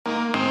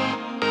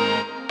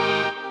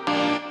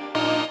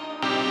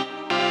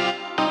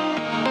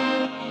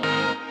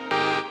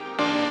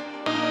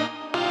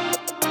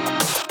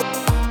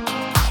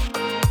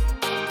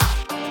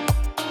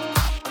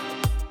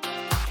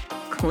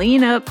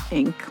clean up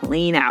and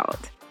clean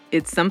out.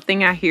 It's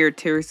something I hear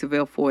Terry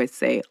Savelle Foy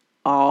say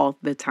all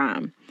the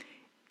time,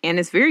 and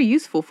it's very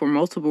useful for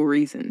multiple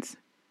reasons.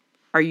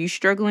 Are you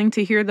struggling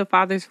to hear the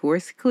Father's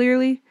voice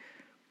clearly?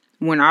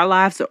 When our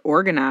lives are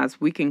organized,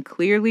 we can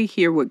clearly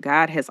hear what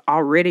God has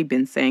already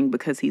been saying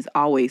because He's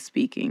always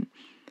speaking.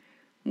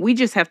 We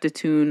just have to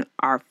tune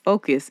our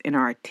focus and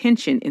our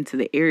attention into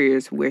the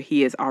areas where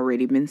He has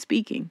already been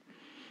speaking.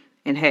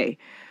 And hey,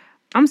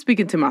 I'm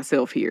speaking to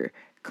myself here.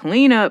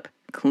 Clean up,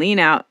 clean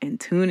out, and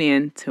tune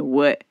in to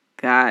what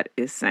God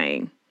is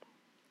saying.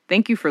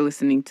 Thank you for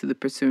listening to the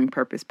Pursuing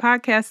Purpose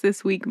podcast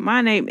this week.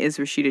 My name is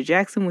Rashida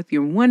Jackson with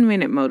your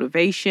 1-minute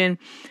motivation.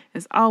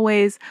 As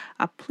always,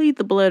 I plead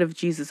the blood of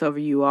Jesus over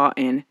you all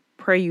and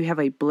pray you have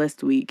a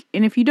blessed week.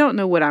 And if you don't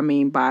know what I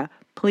mean by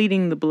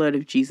pleading the blood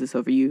of Jesus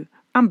over you,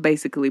 I'm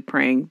basically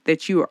praying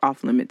that you are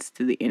off limits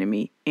to the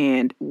enemy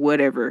and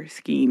whatever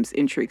schemes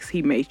and tricks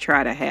he may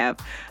try to have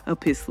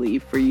up his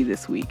sleeve for you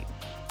this week.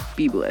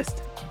 Be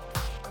blessed.